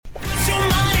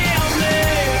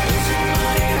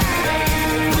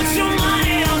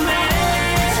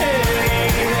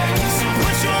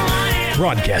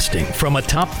Broadcasting from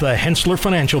atop the Hensler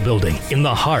Financial Building in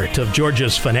the heart of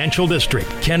Georgia's financial district,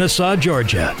 Kennesaw,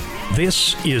 Georgia.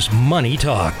 This is Money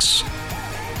Talks.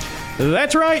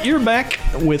 That's right. You're back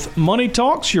with Money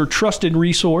Talks, your trusted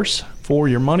resource for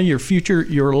your money, your future,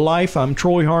 your life. I'm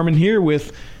Troy Harmon here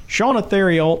with Shauna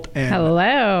Theriault and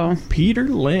Hello. Peter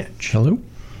Lynch. Hello.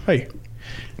 Hey.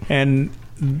 And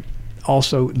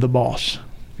also the boss.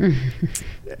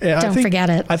 Don't forget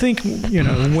it. I think,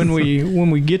 when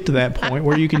we get to that point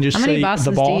where you can just say the boss.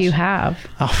 How many bosses do you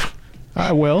have?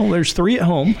 Well, there's 3 at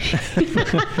home,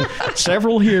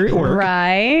 several here at work.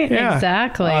 Right, yeah.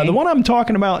 Exactly. The one I'm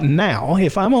talking about now,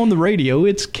 if I'm on the radio,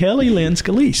 it's Kelly Lynn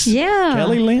Scalise. Yeah.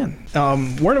 Kelly Lynn.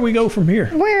 Where do we go from here?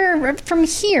 From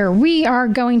here, we are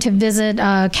going to visit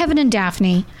Kevin and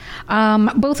Daphne.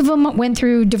 Both of them went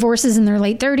through divorces in their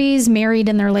late 30s, married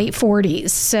in their late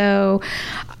 40s. So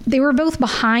they were both a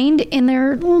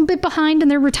little bit behind in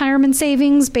their retirement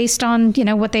savings based on,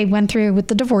 what they went through with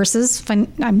the divorces.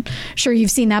 I'm sure you've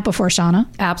seen that before, Shauna.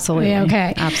 Absolutely. Yeah,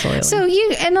 okay. Absolutely. So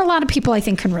and a lot of people I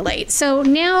think can relate. So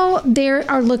now they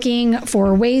are looking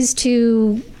for ways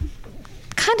to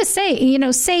kind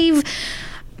of save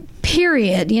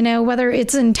period, whether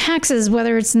it's in taxes,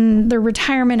 whether it's in their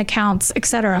retirement accounts,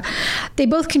 etc. They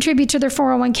both contribute to their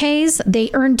 401ks.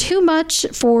 They earn too much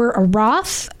for a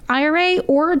Roth IRA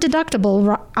or a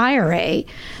deductible IRA.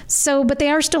 But they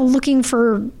are still looking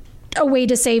for a way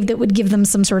to save that would give them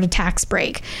some sort of tax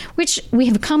break, which we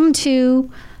have come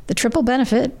to the triple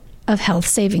benefit of health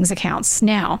savings accounts.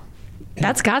 Now,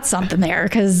 that's got something there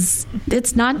because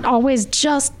it's not always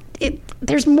just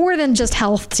there's more than just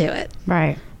health to it.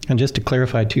 Right. And just to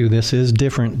clarify, too, this is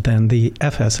different than the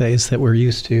FSAs that we're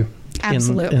used to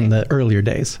in the earlier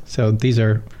days. So these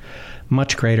are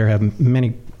much greater, have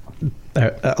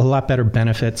a lot better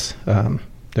benefits.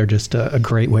 They're just a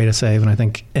great way to save. And I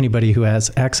think anybody who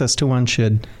has access to one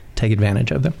should take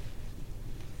advantage of them.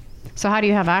 So how do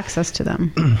you have access to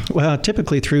them? Well,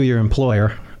 typically through your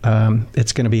employer.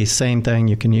 It's going to be the same thing.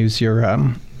 You can use your,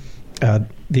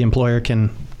 the employer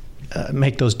can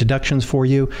make those deductions for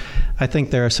you. I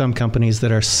think there are some companies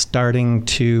that are starting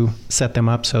to set them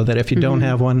up so that if you don't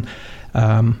have one,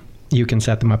 you can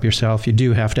set them up yourself. You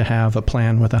do have to have a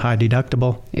plan with a high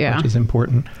deductible, which is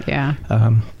important. Yeah.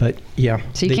 But yeah.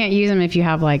 So you can't use them if you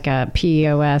have like a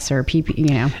POS or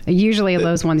PP, Usually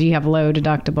those ones you have low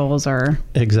deductibles or,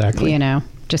 exactly.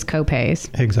 Just co-pays.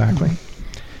 Exactly.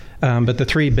 But the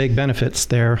 3 big benefits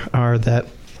there are that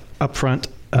upfront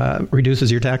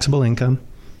reduces your taxable income,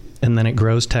 and then it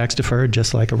grows tax deferred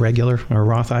just like a regular or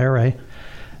Roth IRA.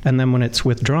 And then when it's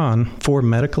withdrawn for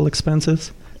medical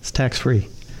expenses, it's tax free.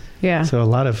 Yeah. So a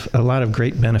lot of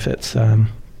great benefits. So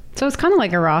it's kind of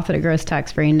like a Roth that it grows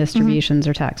tax free, and distributions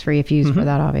are tax free if used for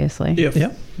that, obviously.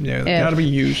 Yeah, they got to be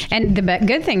used. And the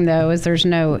good thing though is there's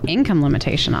no income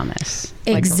limitation on this.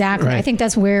 Exactly. Right. I think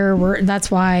that's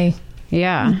why.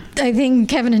 Yeah. I think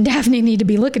Kevin and Daphne need to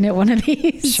be looking at one of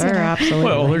these. Sure, absolutely.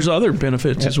 Well, there's other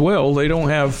benefits as well.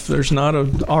 There's not a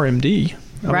RMD.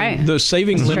 I mean, the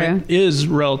savings limit is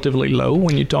relatively low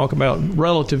when you talk about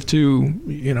relative to,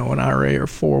 an IRA or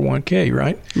 401k,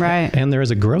 right? Right. And there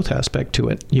is a growth aspect to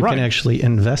it. You can actually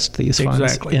invest these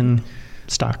funds in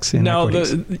stocks and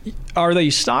equities. Are they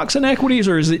stocks and equities,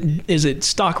 or is it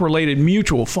stock-related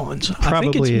mutual funds? Probably, I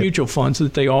think it's mutual funds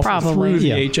that they offer through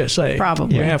the HSA.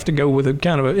 Probably. You have to go with a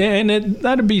kind of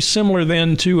that'd be similar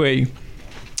then to a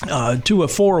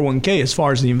 401k as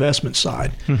far as the investment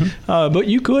side. But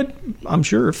you could, I'm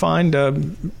sure, find a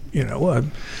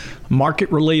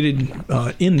market-related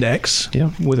index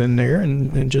within there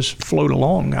and just float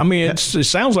along. I mean, it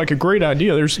sounds like a great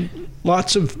idea. There's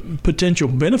lots of potential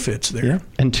benefits there. Yeah.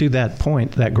 And to that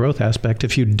point, that growth aspect,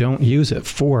 if you don't use it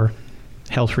for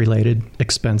health-related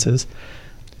expenses,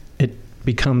 it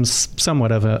becomes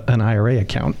somewhat of an IRA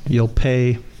account. You'll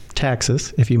pay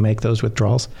taxes if you make those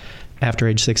withdrawals after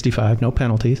age 65, no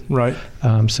penalties. Right.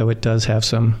 So it does have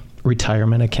some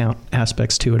retirement account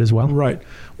aspects to it as well. Right.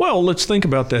 Well, let's think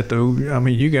about that, though. I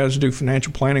mean, you guys do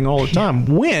financial planning all the time.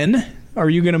 When are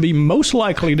you going to be most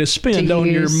likely to spend on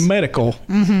your medical?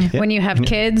 When you have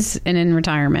kids and in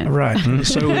retirement. Right.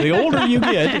 So the older you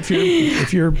get,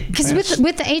 if you're because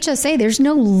with the HSA, there's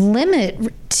no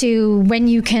limit to when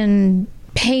you can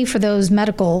pay for those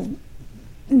medical.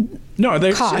 No,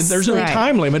 there's no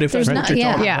time limit if that's what you're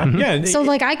talking about. Yeah. So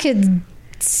like I could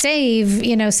save,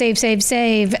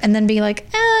 and then be like,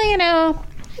 I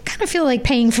kind of feel like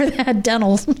paying for that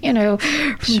dental, from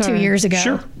 2 years ago.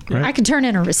 Sure. Right. I could turn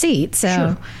in a receipt. So.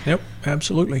 Sure. Yep,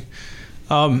 absolutely.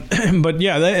 But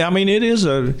yeah,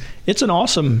 it's an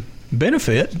awesome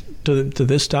benefit to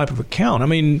this type of account. I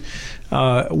mean,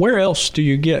 where else do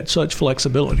you get such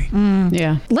flexibility?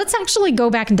 Yeah. Let's actually go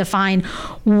back and define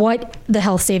what the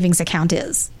health savings account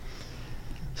is.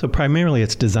 So primarily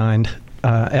it's designed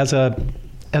as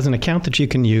an account that you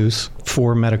can use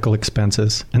for medical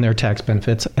expenses and their tax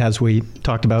benefits, as we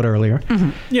talked about earlier.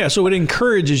 Mm-hmm. Yeah, so it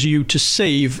encourages you to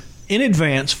save in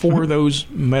advance for those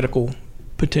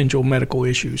potential medical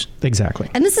issues. Exactly.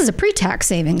 And this is a pre-tax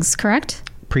savings, correct?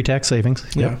 Pre-tax savings.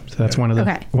 Yeah. Yep. So that's one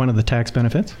of the tax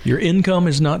benefits. Your income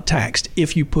is not taxed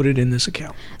if you put it in this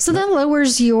account. So that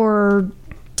lowers your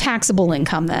taxable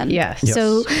income then. Yes.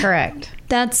 So correct.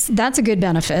 that's a good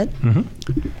benefit.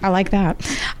 I like that.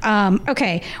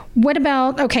 Okay. What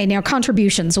about, now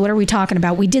contributions. What are we talking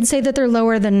about? We did say that they're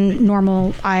lower than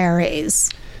normal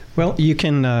IRAs. Well, you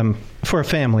can, for a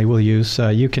family,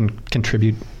 you can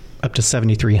contribute up to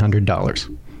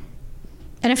 $7,300.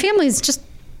 And a family is just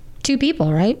two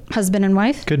people, right? Husband and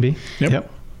wife? Could be. Yep.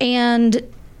 And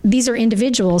these are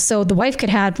individuals. So the wife could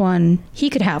have one, he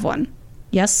could have one.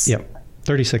 Yes? Yep.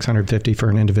 $3,650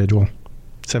 for an individual,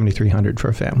 $7,300 for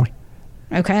a family.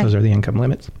 Okay. Those are the income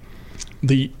limits.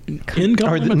 The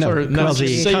income limits?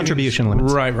 The contribution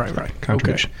limits. Right.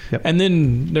 Contribution. Okay. Yep. And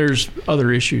then there's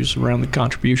other issues around the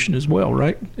contribution as well,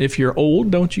 right? If you're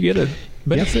old, don't you get a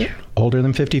benefit? Yep. Older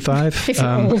than 55. If you're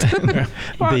old.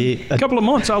 A couple of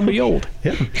months, I'll be old.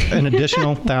 Yeah. An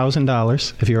additional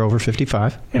 $1,000 if you're over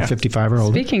 55, or 55 or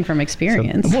older. Speaking from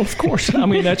experience. Well, of course. I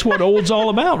mean, that's what old's all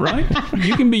about, right?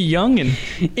 You can be young and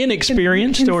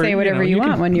inexperienced, you can or say whatever you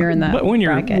want when you're in that. But when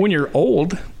bracket. you're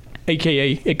old,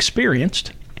 aka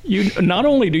experienced, you not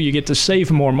only do you get to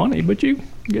save more money, but you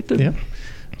get to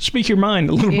speak your mind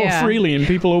a little more freely, and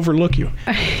people overlook you.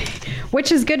 Which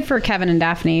is good for Kevin and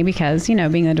Daphne because,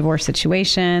 being a divorce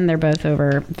situation, they're both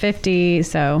over 50,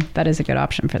 so that is a good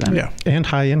option for them. Yeah. And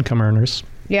high income earners.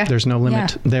 Yeah. There's no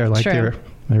limit there like there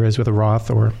is with a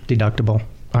Roth or deductible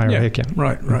IRA account.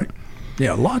 Right.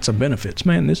 Yeah, lots of benefits,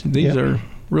 man. These are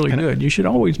really good. You should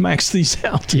always max these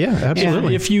out. Yeah,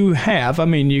 absolutely. If you have,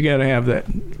 you got to have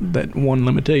that one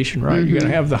limitation, right? You got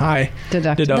to have the high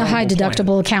deductible the high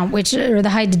deductible account, or the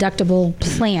high deductible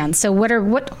plan. So what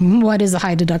is a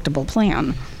high deductible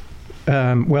plan?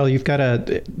 Well, you've got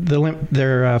they're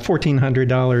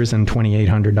 $1,400 and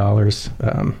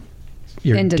 $2,800.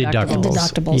 Your in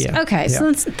deductibles. Yeah. Okay,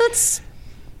 so that's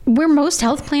where most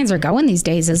health plans are going these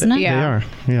days, isn't it? Yeah. They are.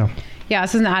 Yeah. Yeah,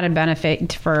 this is an added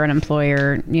benefit for an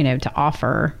employer, to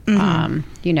offer. If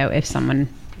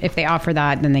they offer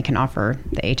that, then they can offer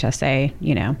the HSA.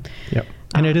 Yep.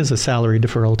 And it is a salary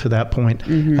deferral to that point.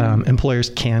 Employers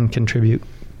can contribute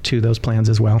to those plans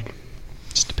as well.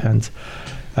 Just depends.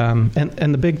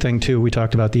 And the big thing too, we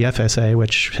talked about the FSA,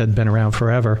 which had been around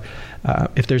forever.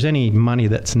 If there's any money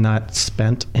that's not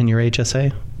spent in your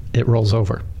HSA, it rolls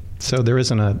over. So there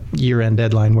isn't a year-end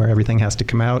deadline where everything has to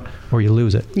come out or you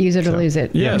lose it. Use it or lose it.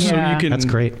 Yeah, so you can That's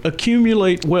great.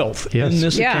 accumulate wealth in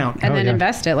this account. And then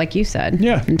invest it, like you said,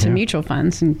 into mutual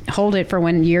funds and hold it for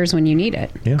years when you need it.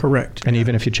 Yeah. Correct. And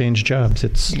even if you change jobs,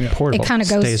 it's portable. It kind of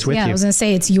goes, stays with you. I was going to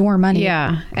say it's your money.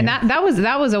 Yeah. And that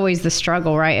was always the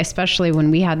struggle, right? Especially when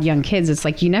we had young kids. It's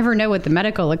like you never know what the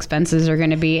medical expenses are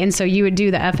going to be. And so you would do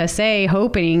the FSA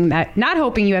not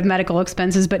hoping you have medical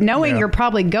expenses, but knowing you're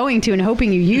probably going to and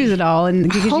hoping you use it all. And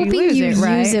hoping you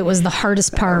use it was the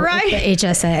hardest part of the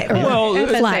HSA. Or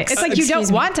Flex. It's like you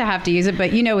don't want to have to use it,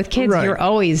 but with kids,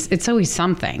 it's always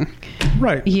something.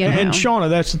 Right. And Shauna,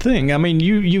 that's the thing.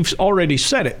 You've already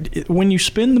said it. When you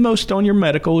spend the most on your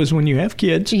medical is when you have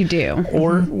kids. You do.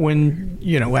 Or when,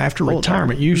 after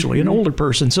retirement, usually an older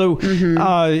person. So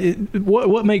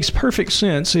what makes perfect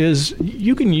sense is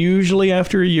you can usually,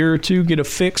 after a year or two, get a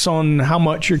fix on how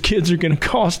much your kids are going to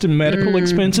cost in medical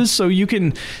expenses. So you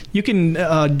can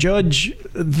judge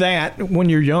that when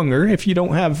you're younger if you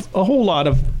don't have a whole lot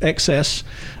of excess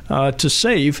to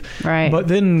save. Right. But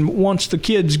then once the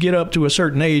kids get up to a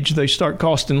certain age, they start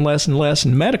costing less and less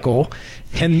in medical.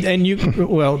 And you,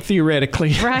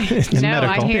 theoretically. Right. No,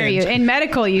 medical. I hear you. In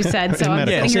medical, you said. So I'm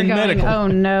sitting here going, medical. oh,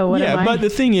 no, what am I? But the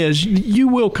thing is, you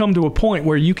will come to a point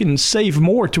where you can save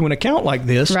more to an account like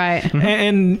this. Right.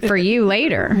 And for you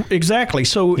later. Exactly.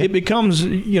 So it becomes,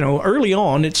 early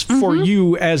on, it's for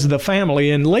you as the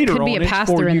family, and later Could on, be a it's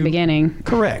pass-through for in you. the beginning.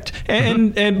 Correct.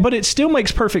 But it still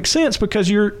makes perfect sense because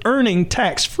you're earning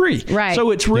tax-free. Right.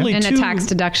 So it's really and a tax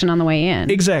deduction on the way in.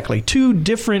 Exactly. Two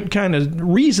different kind of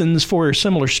reasons for a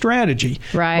similar strategy.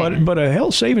 Right. But a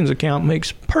health savings account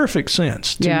makes perfect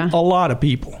sense to a lot of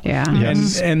people. Yeah.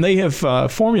 Yes. And they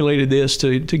have formulated this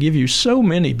to give you so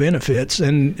many benefits.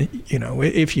 And,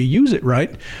 if you use it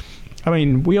right, I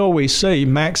mean, we always say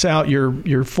max out your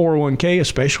 401k,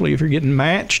 especially if you're getting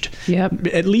matched. Yep.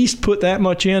 At least put that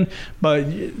much in. But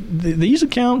these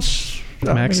accounts,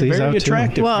 max these very out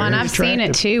attractive. Too. Well, and I've seen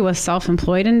it too with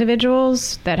self-employed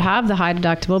individuals that have the high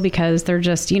deductible because they're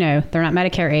just, they're not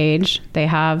Medicare age. They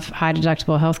have high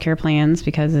deductible healthcare plans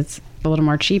because it's a little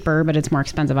more cheaper, but it's more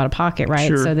expensive out of pocket, right?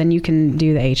 Sure. So then you can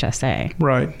do the HSA.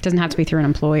 Right. It doesn't have to be through an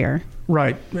employer.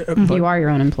 Right. You are your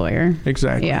own employer.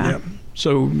 Exactly. Yeah.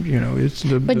 So, it's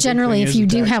But generally, if you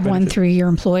do have one through your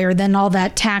employer, then all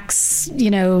that tax,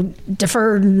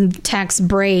 deferred tax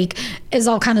break is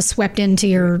all kind of swept into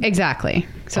your... Exactly.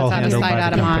 So all it's out of sight,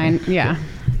 out of mind. Yeah.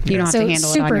 You don't have to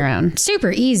handle it on your own.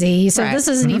 Super easy. So this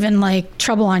isn't even like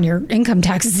trouble on your income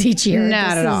taxes each year.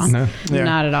 Not at all. No. Yeah.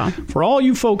 Not at all. For all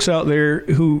you folks out there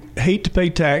who hate to pay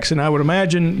tax, and I would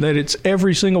imagine that it's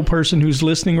every single person who's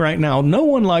listening right now, no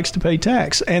one likes to pay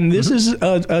tax. And this is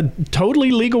a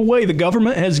totally legal way the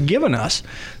government has given us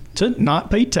to not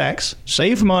pay tax,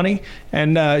 save money,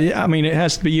 and it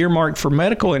has to be earmarked for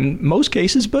medical in most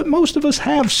cases, but most of us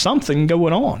have something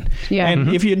going on. Yeah.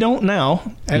 And if you don't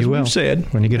now, as we've said,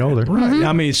 when you get older,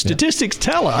 right? Statistics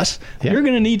tell us you're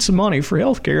going to need some money for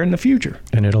health care in the future,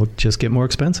 and it'll just get more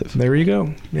expensive. There you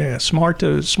go. Yeah, smart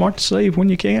to save when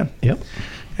you can. Yep.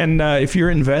 And if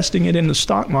you're investing it in the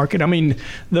stock market, the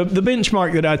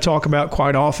benchmark that I talk about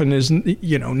quite often is,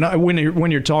 not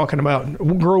when you're talking about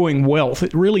growing wealth,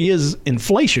 it really is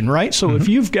inflation, right? So if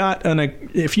you've got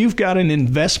an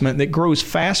investment that grows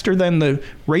faster than the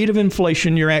rate of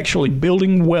inflation, you're actually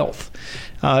building wealth.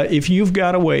 If you've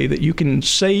got a way that you can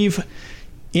save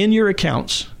in your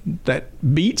accounts that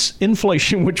beats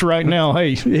inflation, which right now,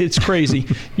 hey, it's crazy.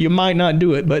 You might not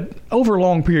do it, but over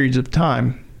long periods of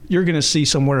time, you're going to see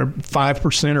somewhere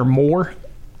 5% or more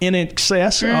in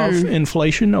excess of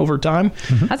inflation over time.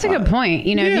 That's a good point.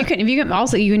 If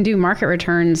you can do market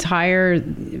returns higher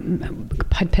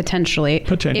potentially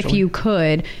if you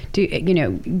could do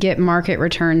get market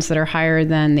returns that are higher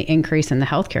than the increase in the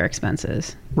healthcare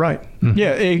expenses. Right.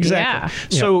 Yeah,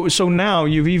 exactly. Yeah. So now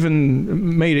you've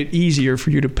even made it easier for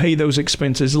you to pay those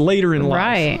expenses later in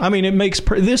life. Right. It makes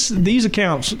these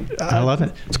accounts. I love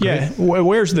it. It's great. Yeah.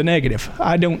 Where's the negative?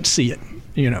 I don't see it.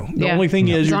 The only thing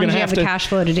is you're going to have the cash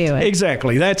flow to do it.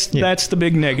 Exactly. That's the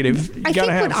big negative. I think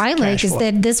what I like is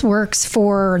that this works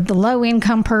for the low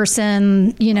income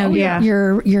person,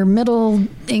 your middle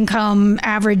income,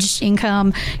 average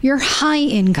income, your high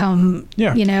income,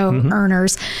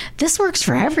 earners. This works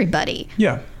for everybody.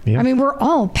 Yeah. Yeah. We're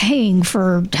all paying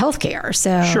for healthcare,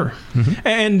 so sure.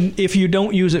 And if you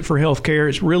don't use it for healthcare,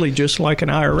 it's really just like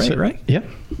an IRA, right? Yep.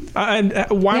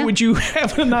 Why would you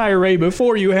have an IRA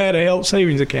before you had a health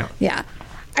savings account? Yeah,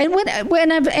 and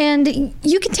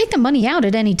you can take the money out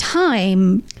at any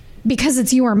time because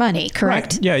it's your money,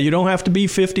 correct? Right. Yeah, you don't have to be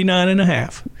 59 and a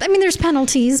half. There's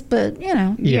penalties, but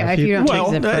Yeah, if you don't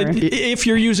use it if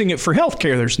you're using it for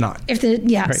healthcare, there's not.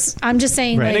 Right. I'm just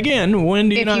saying. Right. And again, when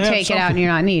do you not have take it out and you're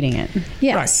not needing it?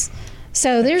 Yes. Right.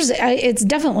 So it's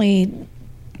definitely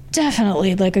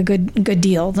like a good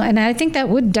deal, and I think that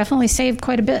would definitely save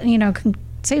quite a bit.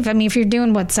 Save. If you're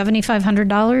doing $7,500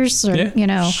 or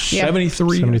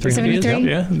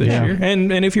 $73 this year,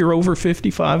 and if you're over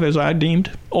 55, as I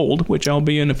deemed old, which I'll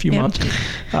be in a few months,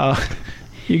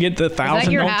 you get the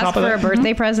 $1,000 on top of that. For a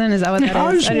birthday present? Is that what that is?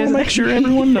 I just want to make sure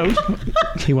everyone knows.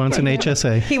 He wants an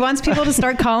HSA. He wants people to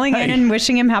start calling in and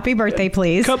wishing him happy birthday,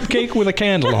 please. Cupcake with a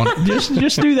candle on it.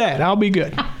 Just do that. I'll be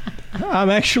good. I'm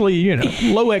actually,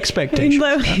 low expectations.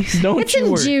 Don't you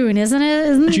worry. It's in June, isn't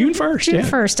it? June 1st. June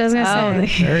 1st, I was going to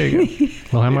say. There you go.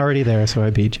 Well, I'm already there, so I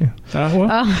beat you.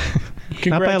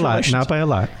 Not by a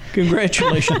lot.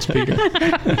 Congratulations, Peter.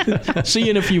 See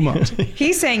you in a few months.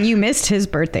 He's saying you missed his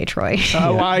birthday, Troy.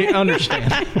 I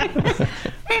understand.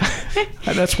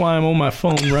 That's why I'm on my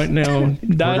phone right now.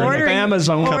 Dialing up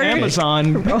Amazon.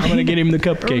 I'm going to get him the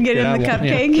cupcake. Get him the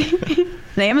cupcake.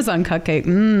 The Amazon cupcake.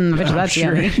 I bet you that's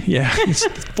yummy. Yeah. It's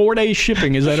 4 days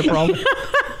shipping. Is that a problem?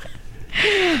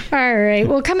 All right.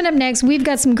 Well, coming up next, we've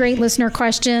got some great listener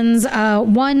questions.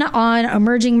 One on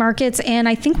emerging markets, and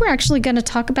I think we're actually going to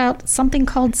talk about something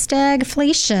called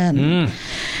stagflation.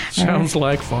 Sounds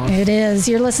like fun. It is.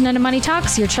 You're listening to Money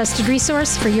Talks, your trusted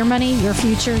resource for your money, your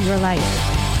future, your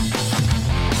life.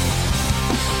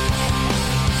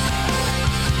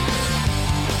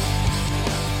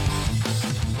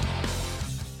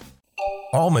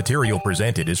 All material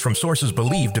presented is from sources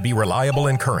believed to be reliable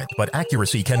and current, but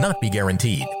accuracy cannot be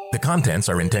guaranteed. The contents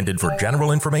are intended for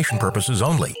general information purposes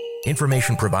only.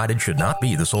 Information provided should not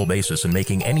be the sole basis in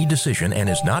making any decision and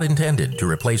is not intended to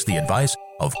replace the advice,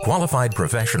 of qualified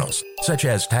professionals, such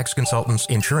as tax consultants,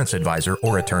 insurance advisor,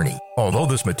 or attorney. Although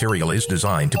this material is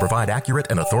designed to provide accurate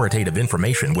and authoritative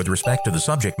information with respect to the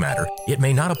subject matter, it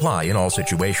may not apply in all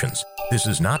situations. This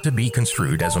is not to be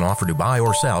construed as an offer to buy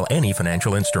or sell any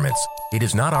financial instruments. It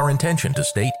is not our intention to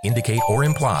state, indicate, or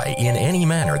imply in any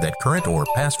manner that current or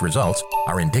past results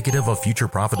are indicative of future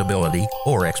profitability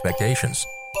or expectations.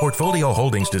 Portfolio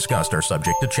holdings discussed are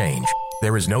subject to change.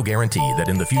 There is no guarantee that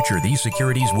in the future these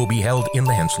securities will be held in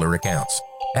the Henssler accounts.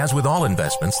 As with all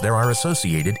investments, there are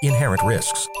associated inherent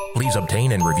risks. Please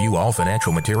obtain and review all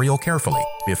financial material carefully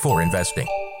before investing.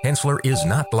 Henssler is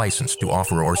not licensed to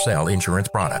offer or sell insurance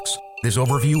products. This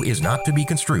overview is not to be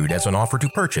construed as an offer to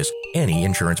purchase any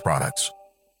insurance products.